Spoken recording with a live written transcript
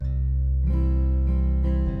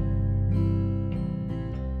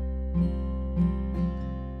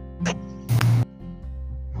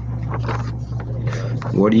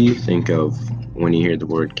What do you think of when you hear the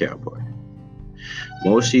word cowboy?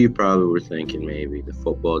 Most of you probably were thinking maybe the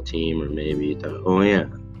football team, or maybe you thought, oh yeah,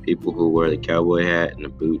 people who wear the cowboy hat and the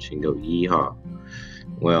boots and go yeehaw.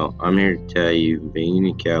 Well, I'm here to tell you, being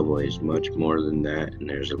a cowboy is much more than that, and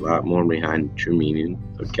there's a lot more behind the true meaning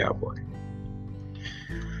of cowboy.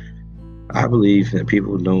 I believe that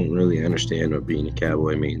people don't really understand what being a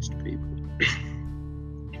cowboy means to people.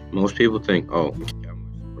 Most people think, oh, a cowboy is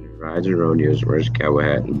someone who rides and rodeos, wears a cowboy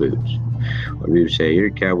hat and boots. Or people say, you're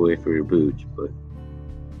a cowboy for your boots, but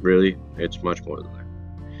really, it's much more than that.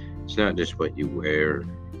 It's not just what you wear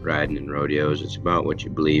riding in rodeos, it's about what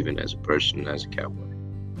you believe in as a person and as a cowboy.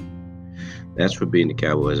 That's what being a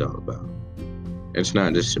cowboy is all about. It's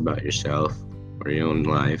not just about yourself or your own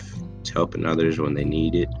life. It's helping others when they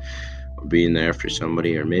need it, or being there for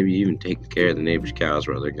somebody, or maybe even taking care of the neighbor's cows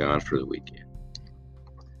while they're gone for the weekend.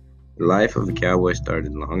 The life of a cowboy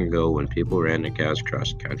started long ago when people ran their cows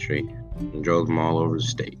across the country and drove them all over the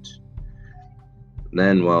states.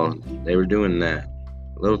 Then, while they were doing that,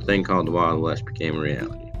 a little thing called the Wild West became a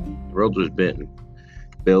reality. The world was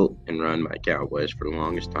built and run by cowboys for the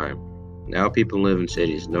longest time. Now people live in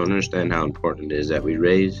cities and don't understand how important it is that we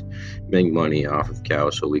raise make money off of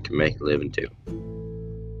cows so we can make a living too.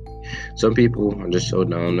 Some people are just so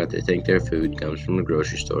dumb that they think their food comes from the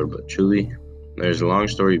grocery store, but truly, there's a long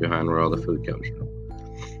story behind where all the food comes from.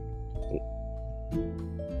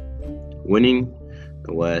 Winning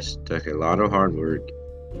the West took a lot of hard work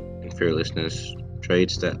and fearlessness,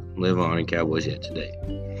 traits that live on in cowboys yet today.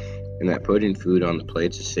 And that putting food on the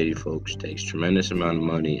plates of city folks takes tremendous amount of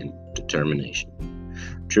money and determination.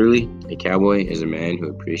 Truly, a cowboy is a man who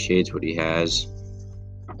appreciates what he has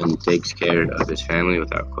and takes care of his family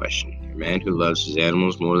without question. A man who loves his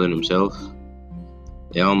animals more than himself.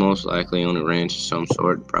 They all most likely own a ranch of some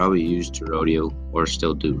sort, probably used to rodeo or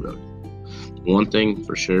still do rodeo. One thing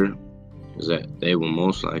for sure is that they will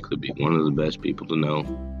most likely be one of the best people to know,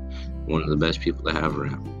 one of the best people to have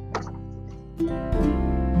around.